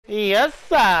Yes,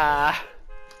 sir.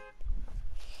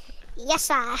 Yes,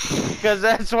 sir. Because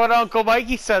that's what Uncle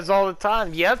Mikey says all the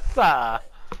time. Yes, sir.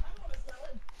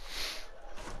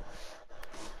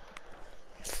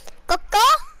 Coco?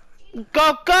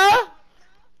 Coco?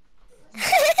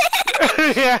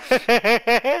 Yeah.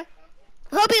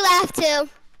 Hope you laugh too.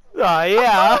 Oh,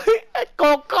 yeah.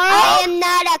 Coco? I'm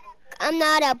not a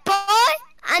boy.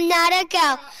 I'm not a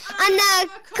girl. I'm not a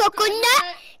coconut.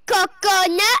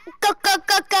 Coconut.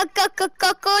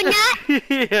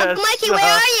 Yes, Uncle Mikey,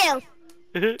 where are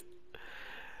you?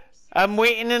 I'm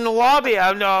waiting in the lobby.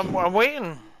 I'm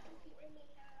waiting.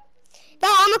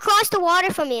 No, I'm across the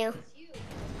water from you.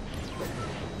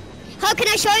 How can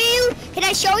I show you? Can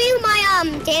I show you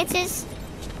my dances?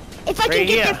 If I can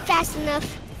get there fast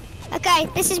enough. Okay,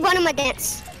 this is one of my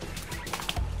dances.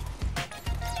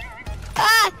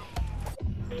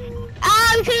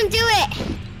 We couldn't do it.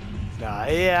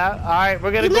 Yeah. All right,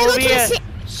 we're gonna go over here.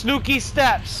 Snooky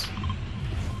steps.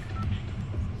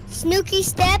 Snooky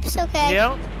steps. Okay.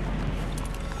 Yep.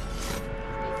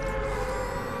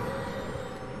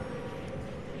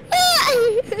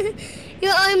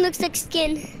 Your arm looks like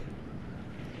skin.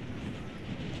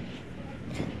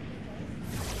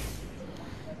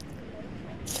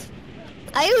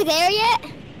 Are you there yet?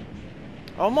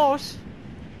 Almost.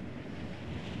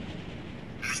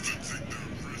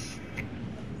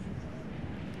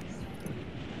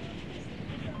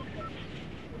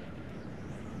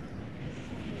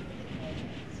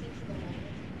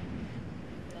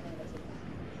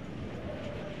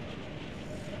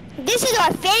 This is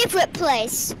our favorite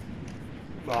place.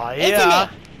 Oh, yeah. Isn't it?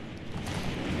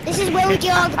 This is where we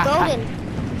get all the golden.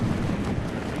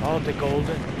 All the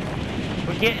golden.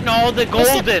 We're getting all the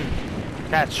golden.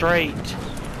 That's right.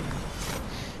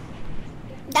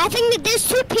 I think that there's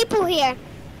 2 people here.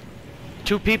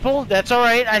 2 people? That's all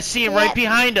right. I see him right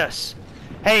behind us.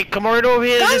 Hey, come right over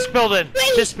here to this building.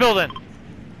 This building.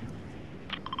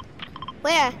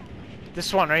 Where?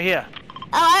 This one right here.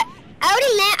 Oh, I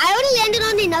already landed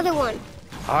on another one.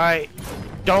 All right.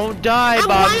 Don't die,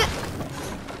 Bob.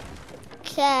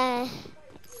 Okay.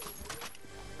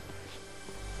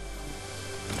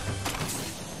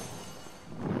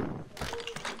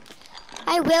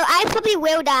 I probably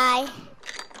will die.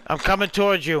 I'm coming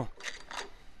towards you.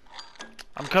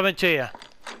 I'm coming to you.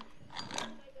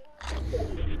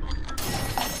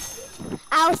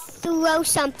 I'll throw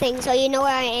something so you know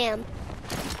where I am.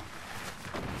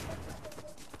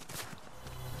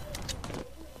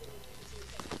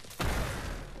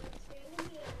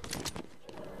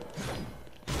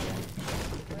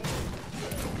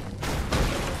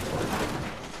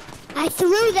 I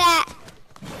threw that.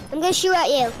 I'm gonna shoot at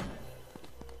you.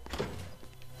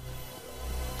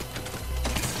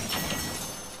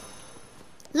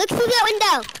 Look through that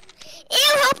window.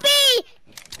 Ew, help me!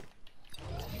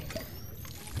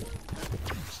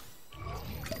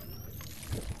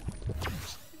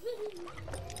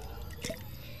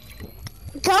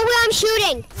 Go where I'm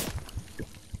shooting.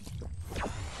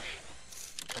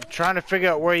 I'm trying to figure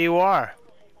out where you are.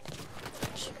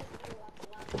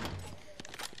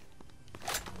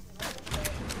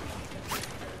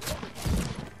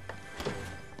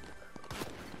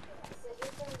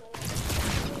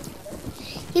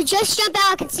 You just jumped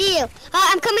out, I can see you.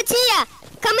 I'm coming to you.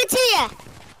 Coming to you.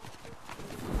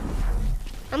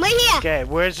 I'm right here. Okay,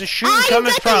 where's the shooting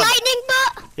coming from? You got the lightning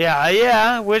bolt?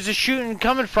 Yeah. Where's the shooting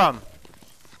coming from?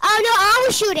 Oh, no, I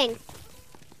was shooting.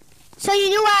 So you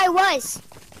knew where I was.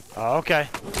 Oh, okay.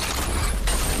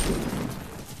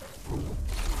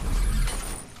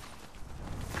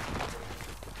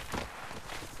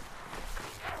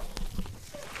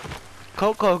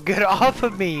 Coco, get off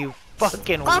of me, you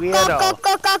fucking weirdo.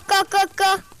 Go.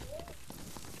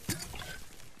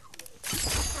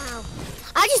 Ow.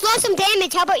 I just lost some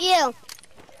damage. How about you?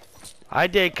 I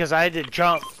did, because I had to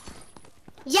jump.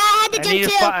 Yeah, I had to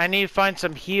jump too. I need to find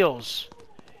some heals.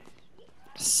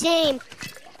 Same.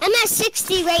 I'm at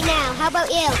 60 right now. How about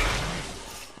you?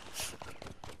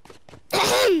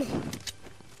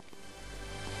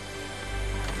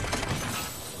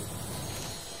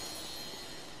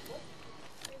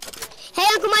 Hey,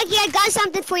 Uncle Mikey, I got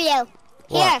something for you.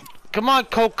 What? Here. Come on,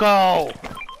 Coco.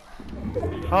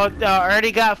 Oh, I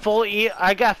already got full.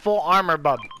 I got full armor,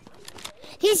 bub.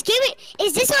 He's giving.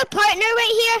 Is this our partner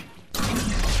right here?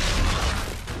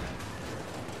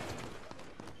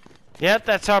 Yep,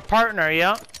 that's our partner.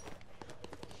 Yep.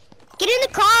 Get in the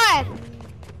car.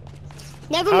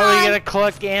 Never mind. How are we gonna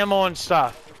collect ammo and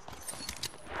stuff?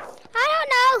 I don't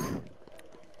know.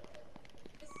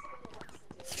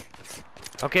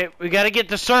 Okay, we gotta get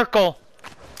the circle.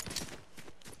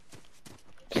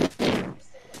 I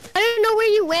don't know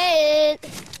where you went.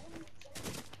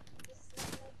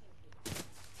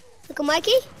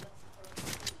 Mikey.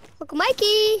 Uncle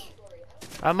Mikey.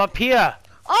 I'm up here.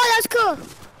 Oh, that's cool.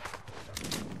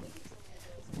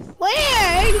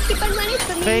 Where? You keep on running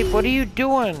from me. Babe, what are you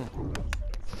doing?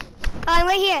 Oh, I'm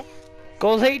right here.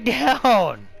 Go lay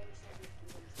down.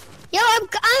 Yo, I'm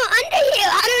under here.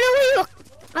 I don't know where you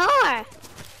are.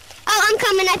 Oh, I'm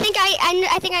coming. I think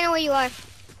I know where you are.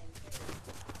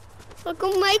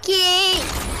 Uncle Mikey.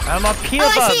 I'm up here. Oh,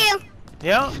 I see you.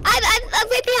 Yeah. I'm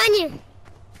right behind you.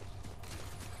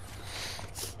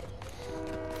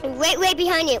 Right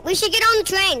behind you. We should get on the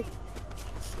train.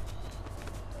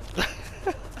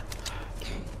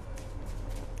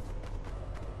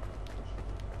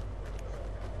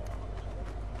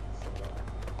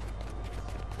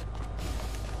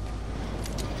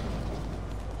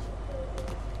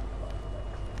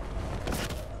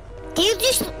 Did you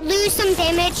just lose some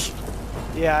damage?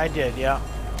 Yeah, I did, yeah.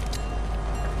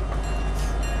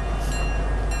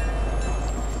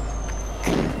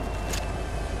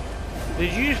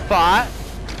 Did you spot?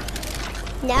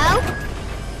 No.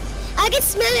 I can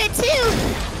smell it too.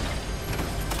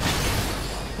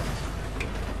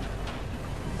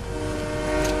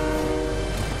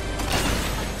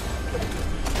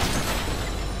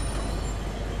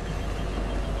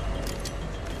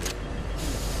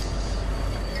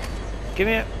 Give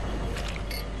me it.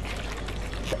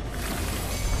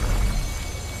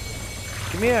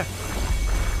 Come here.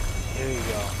 Here you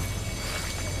go.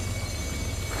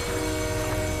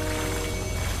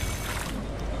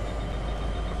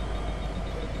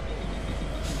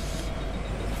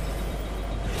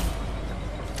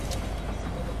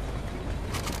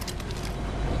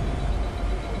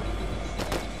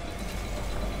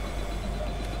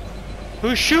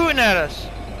 Who's shooting at us?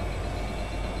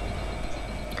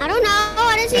 I don't know.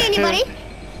 I didn't see anybody.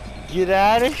 Get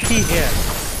out of here.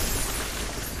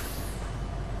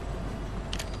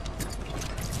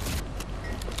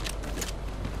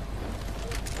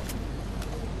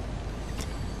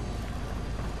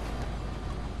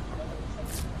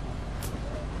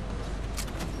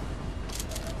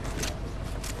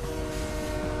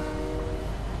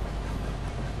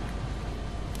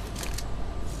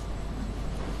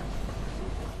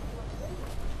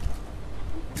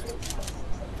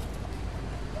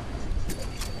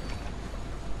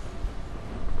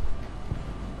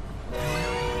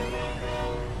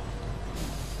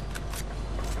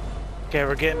 Okay,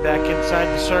 we're getting back inside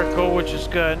the circle, which is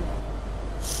good.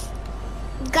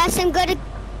 Got some good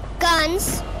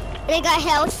guns. They got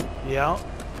health. Yeah,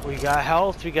 we got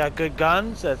health, we got good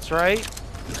guns, that's right.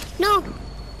 No.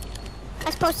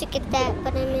 I'm supposed to get that,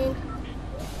 but I mean...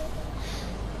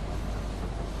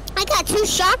 I got 2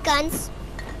 shotguns.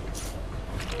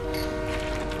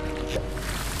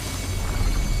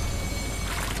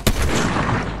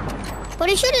 What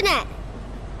are you shooting at?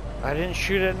 I didn't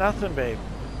shoot at nothing, babe.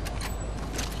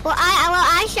 Well,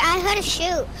 I heard a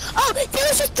shoot. Oh, there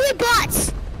was just 3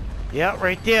 bots. Yeah,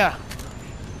 right there.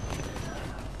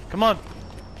 Come on.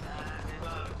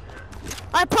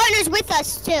 Our partner's with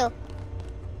us too.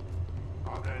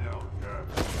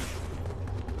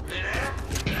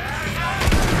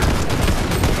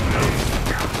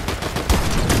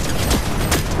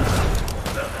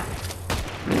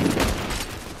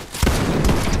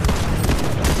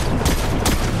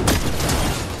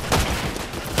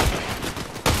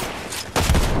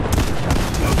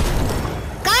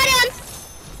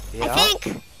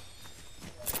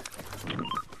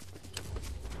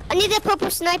 I need a purple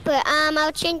sniper.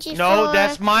 I'll change it No, for...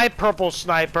 that's my purple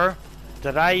sniper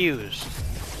that I used.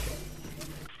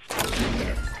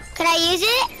 Can I use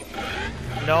it?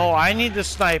 No, I need the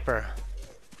sniper.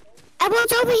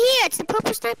 It's over here. It's the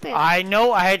purple sniper. I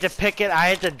know. I had to pick it. I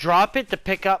had to drop it to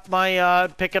pick up my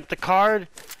pick up the card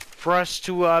for us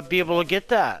to be able to get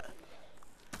that.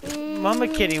 Mama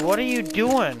Kitty, what are you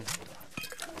doing?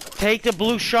 Take the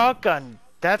blue shotgun.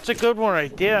 That's a good one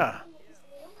right there.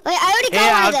 Wait, I already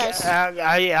got one of those.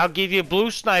 I'll give you a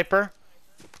blue sniper.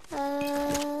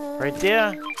 Right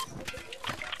there.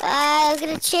 I'm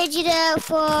gonna change it out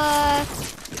for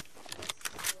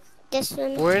this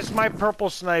one. Where's my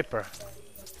purple sniper?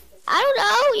 I don't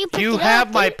know. You picked You it have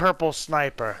up, my purple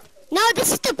sniper. No,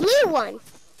 this is the blue one.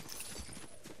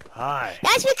 Hi.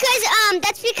 That's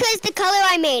because the color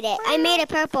I made it. I made it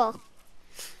purple.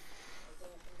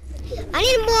 I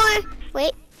need more.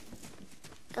 Wait.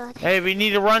 God. Hey, we need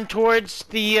to run towards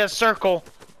the circle.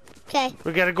 Okay.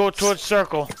 We gotta go towards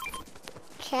circle.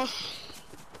 Okay.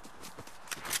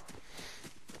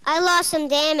 I lost some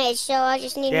damage, so I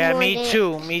just need more. Yeah, me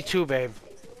too. Me too, babe.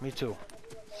 Me too.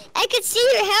 I can see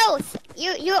your health.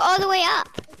 You're all the way up.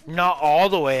 Not all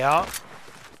the way up.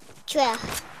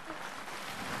 12.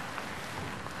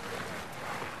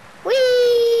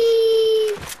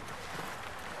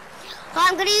 Oh,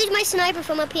 I'm gonna use my sniper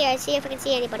from up here and see if I can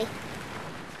see anybody.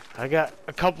 I got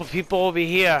a couple people over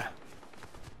here.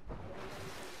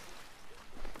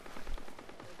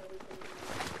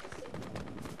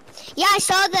 Yeah, I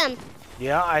saw them.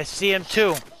 Yeah, I see him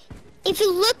too. If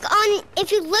you look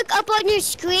up on your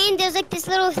screen, there's like this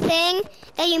little thing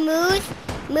that you move,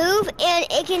 and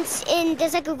and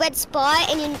there's like a red spot,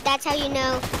 and that's how you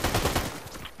know.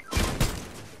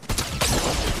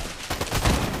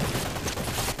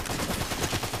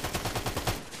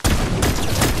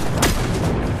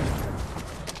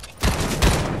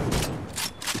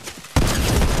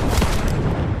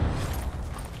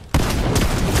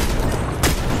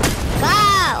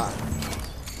 Wow!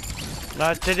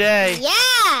 Not today.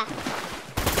 Yeah!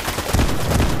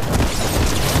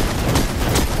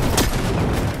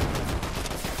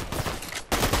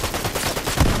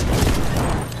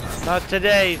 Not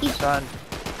today, son.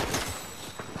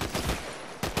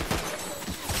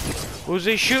 Who's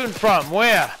he shooting from?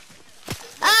 Where?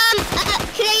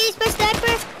 Can I use my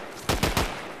sniper?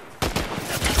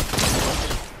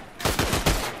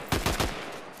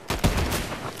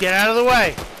 Get out of the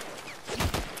way.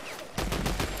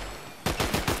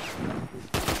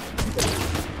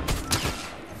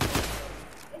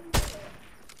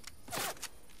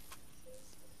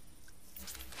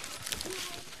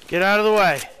 Get out of the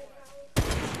way.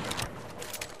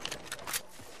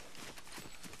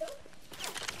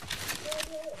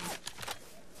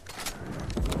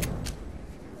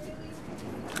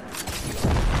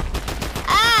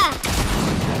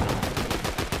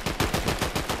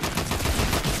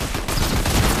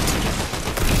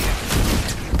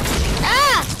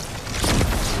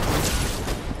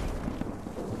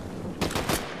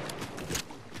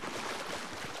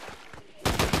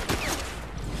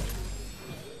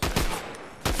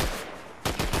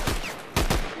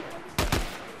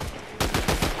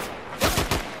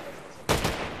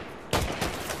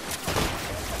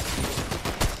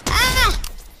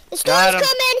 The storm's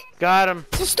coming! Got him.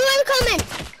 The storm coming!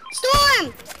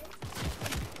 Storm!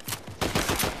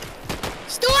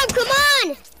 Storm, come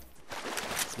on!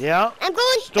 Yeah. I'm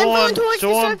going towards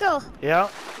the circle. Yeah.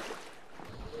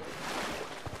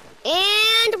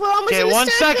 And we're almost in Okay, the 1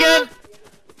 circle. second.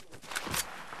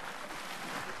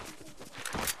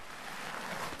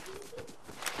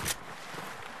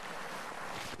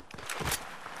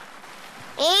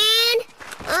 And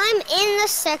I'm in the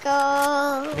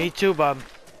circle. Me too, bub.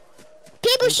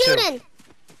 People Me too. shooting.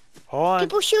 Hold on.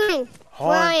 People shooting. Hold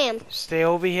Where on. I am. Stay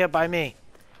over here by me.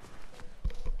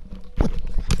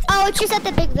 Oh, it's just at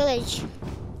the big village.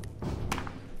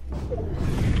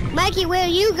 Mikey, where are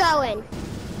you going?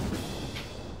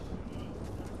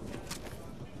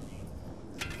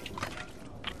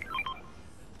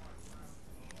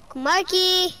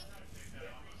 Mikey.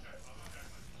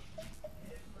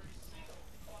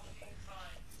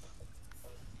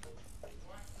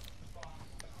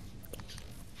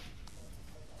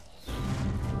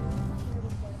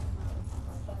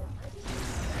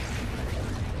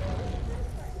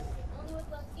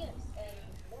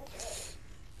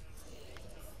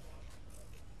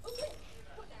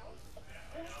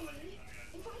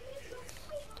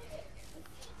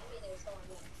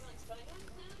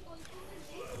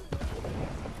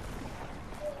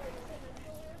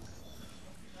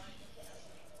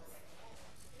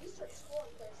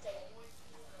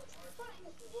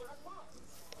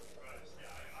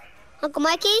 Uncle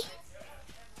Mikey?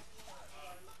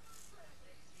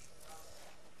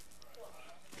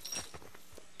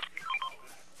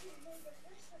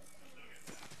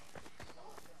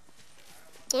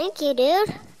 Thank you,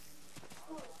 dude.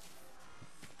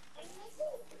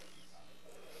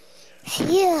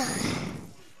 Yeah.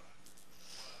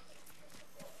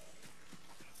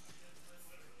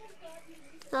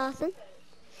 Awesome.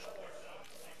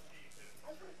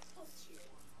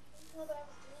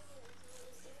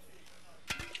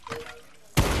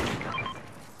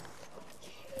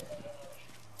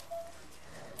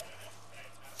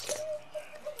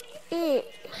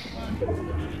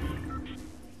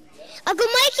 Uncle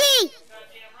Mikey!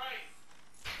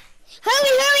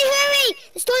 Hurry, hurry, hurry!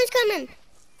 The storm's coming.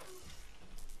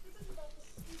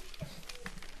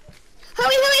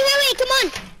 Hurry, hurry, hurry! Come on!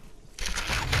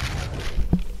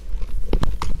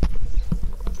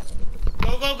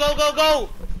 Go, go, go, go, go!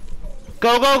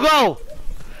 Go, go, go!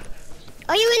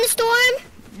 Are you in the storm?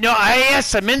 No,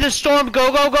 yes, I'm in the storm.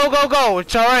 Go, go, go, go, go.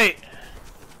 It's all right.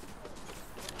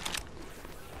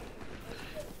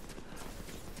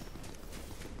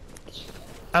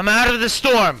 I'm out of the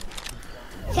storm.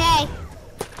 Okay.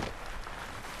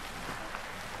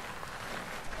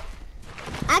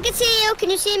 I can see you. Can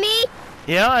you see me?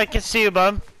 Yeah, I can see you,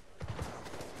 bub.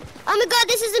 Oh my god,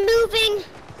 this isn't moving.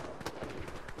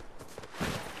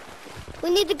 We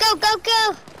need to go, go,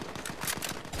 go.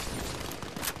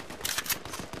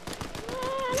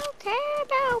 I don't care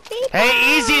about people.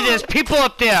 Hey, easy, there's people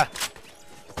up there.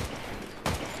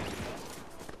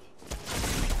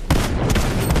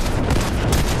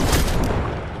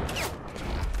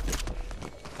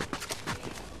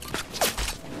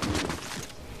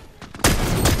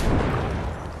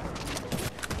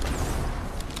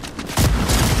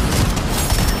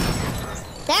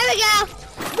 There we go.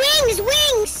 Wings,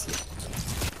 wings.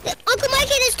 Uncle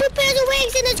Mikey, there's 2 pairs of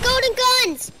wings and there's golden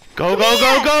guns. Go, go,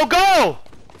 go, go, go.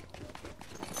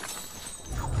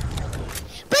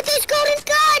 But there's golden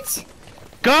guns.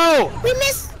 Go. We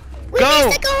missed Go.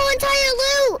 like a whole entire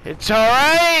loot. It's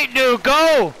alright, dude,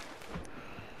 go.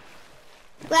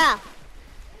 Wow.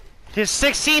 There's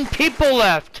 16 people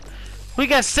left. We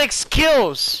got 6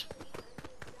 kills.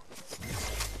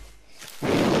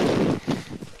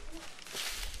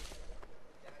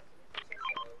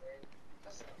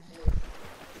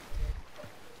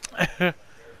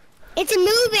 It's a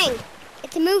moving.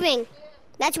 It's a moving.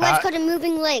 That's why it's called a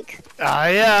moving lake.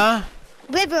 Yeah.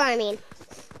 River, I mean.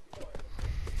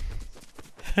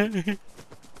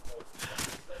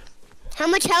 How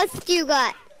much health do you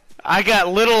got? I got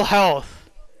little health.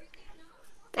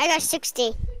 I got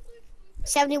 60.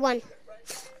 71.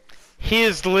 He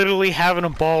is literally having a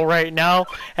ball right now,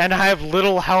 and I have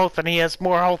little health, and he has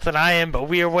more health than I am, but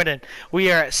we are winning.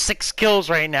 We are at 6 kills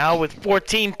right now with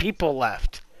 14 people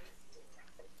left.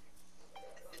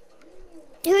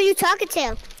 Who are you talking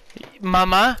to?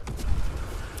 Mama?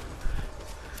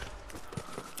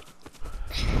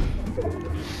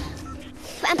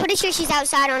 I'm pretty sure she's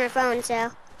outside on her phone,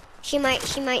 so she might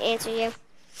answer you.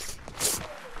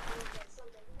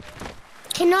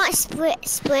 Cannot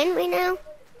sprint right now.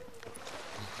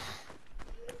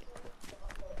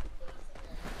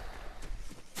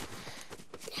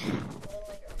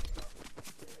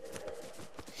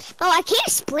 Oh, I can't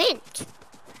sprint.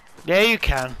 Yeah, you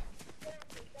can.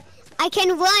 I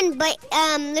can run, but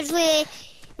literally,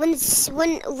 when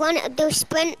the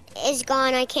sprint is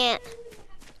gone, I can't.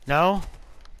 No?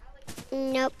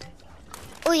 Nope.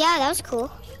 Oh yeah, that was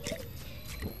cool.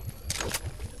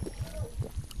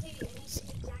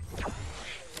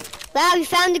 Wow, you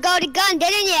found the golden gun,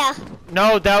 didn't you?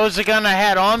 No, that was the gun I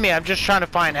had on me. I'm just trying to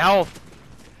find health.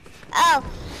 Oh,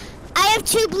 I have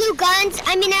 2 blue guns.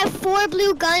 I mean, I have 4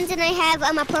 blue guns, and I have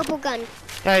a purple gun.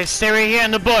 Hey, stay right here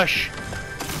in the bush.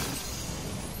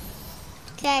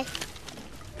 Okay.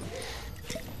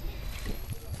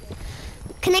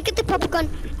 Can I get the purple gun?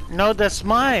 No, that's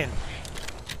mine.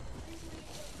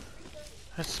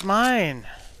 That's mine.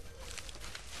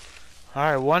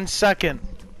 Alright, 1 second.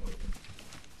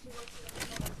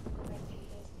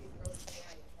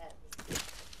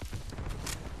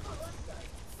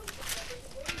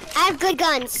 I have good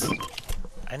guns.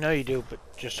 I know you do, but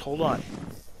just hold on.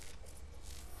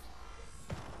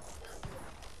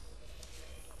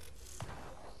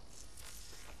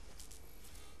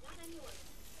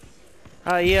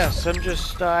 Yes, I'm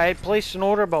just, I placed an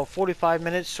order about 45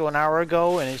 minutes to an hour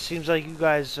ago, and it seems like you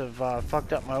guys have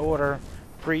fucked up my order,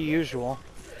 per usual.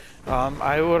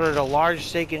 I ordered a large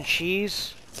steak and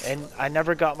cheese, and I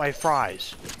never got my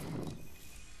fries.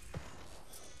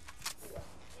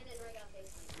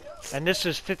 And this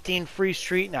is 15 Free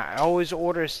Street, and I always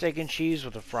order a steak and cheese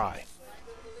with a fry.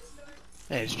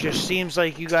 And it just seems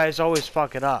like you guys always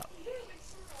fuck it up.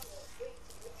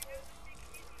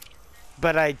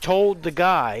 But I told the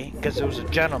guy, because it was a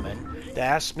gentleman, that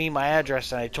asked me my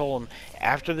address, and I told him,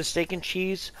 after the steak and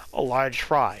cheese, a large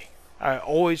fry. I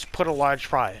always put a large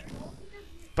fry in.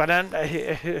 But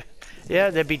then, yeah,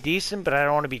 that'd be decent, but I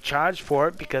don't want to be charged for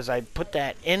it, because I put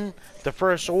that in the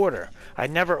first order. I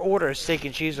never order a steak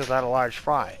and cheese without a large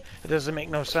fry. It doesn't make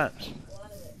no sense.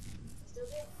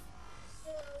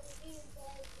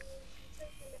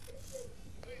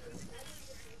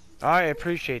 I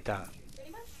appreciate that.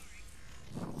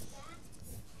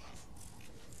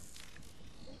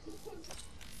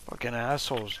 Fucking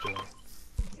assholes do.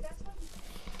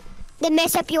 They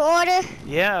mess up your order?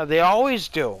 Yeah, they always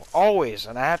do. Always.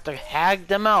 And I have to hag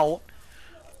them out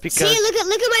because... See, look at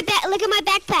my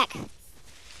backpack.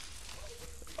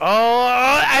 Oh,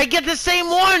 I get the same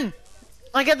one.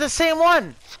 I get the same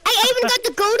one. I even got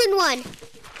the golden one.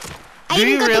 Do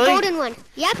you really? The golden one.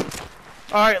 Yep.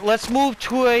 All right, let's move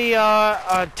to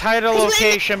a tighter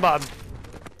location, Bob.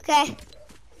 Okay.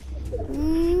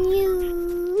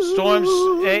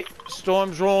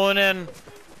 Storm's rolling in.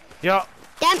 Yup.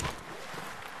 Yep.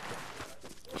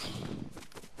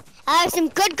 I have some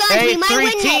good guns. Hey, We might 3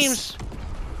 win teams. this.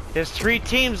 There's 3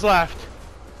 teams left.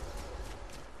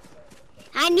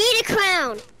 I need a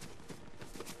crown.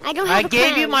 I don't have a crown. I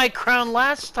gave you my crown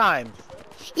last time.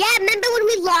 Yeah, remember when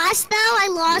we lost though? I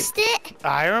lost it.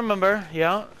 I remember,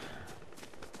 yeah.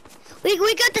 We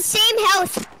got the same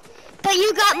health, but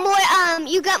you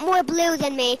got more blue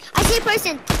than me. I see a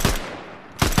person.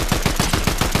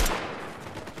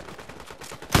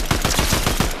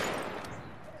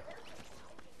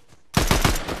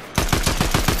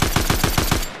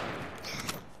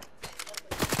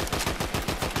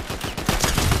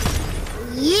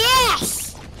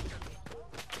 Yes!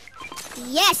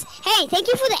 Yes! Hey, thank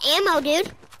you for the ammo,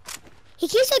 dude. He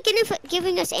keeps on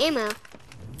giving us ammo.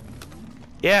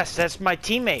 Yes, that's my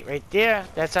teammate right there.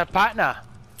 That's our partner.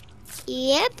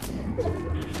 Yep.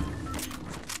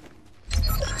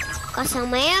 Got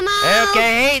some ammo.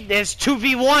 Okay, hey, there's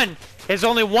 2v1. There's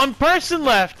only one person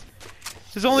left.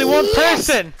 There's only one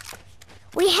person.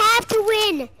 We have to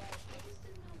win.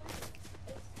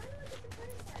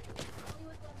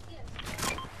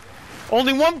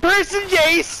 Only one person,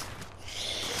 Jayce.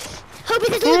 Hope it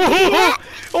doesn't repeat that.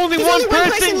 Only one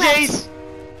person, Jayce.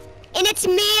 And it's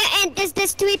me and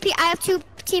there's 3 people. I have 2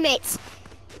 teammates.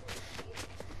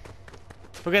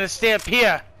 We're gonna stay up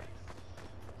here.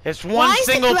 It's one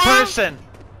single person.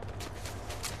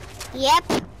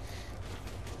 Yep.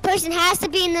 Person has to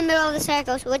be in the middle of the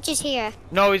circle, which is here.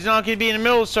 No, he's not gonna be in the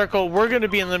middle of the circle. We're gonna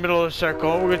be in the middle of the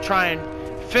circle. We're gonna try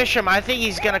and fish him. I think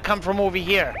he's gonna come from over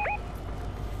here.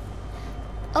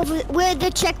 Over where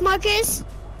the check mark is?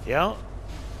 Yeah.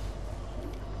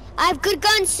 I have good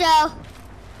guns, so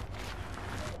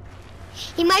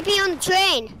he might be on the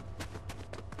train.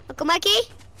 Uncle Mikey?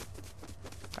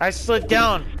 I slid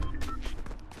down.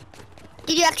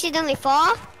 Did you accidentally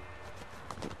fall?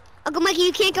 Uncle Mikey,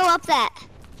 you can't go up that.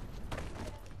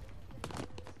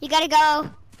 You gotta go.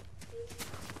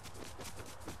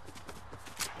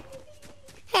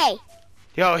 Hey.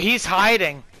 Yo, he's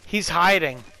hiding. He's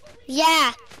hiding.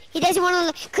 Yeah. He doesn't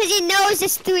want to, cause he knows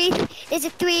there's a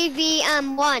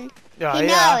 3v1. Yeah, he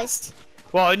knows.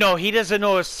 Well, no, he doesn't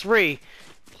know it's 3.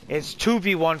 It's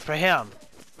 2v1 for him.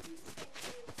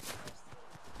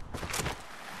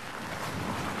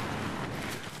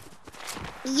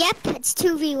 Yep, it's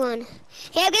 2v1.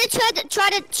 Hey, I'm gonna try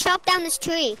to chop down this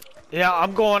tree. Yeah,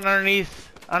 I'm going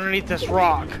underneath this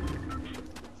rock.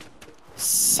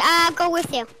 I'll go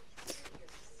with you.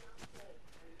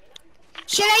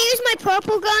 Should I use my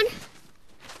purple gun?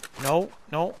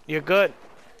 No, you're good.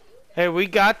 Hey, we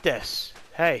got this.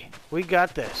 Hey, we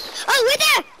got this. Oh, we're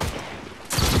there!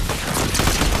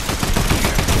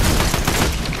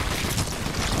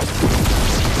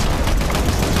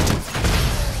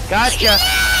 Gotcha.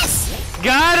 Yes!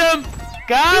 Got him!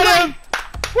 Got him!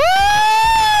 Woo!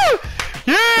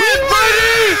 Yeah,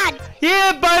 buddy!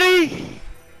 Yeah, buddy!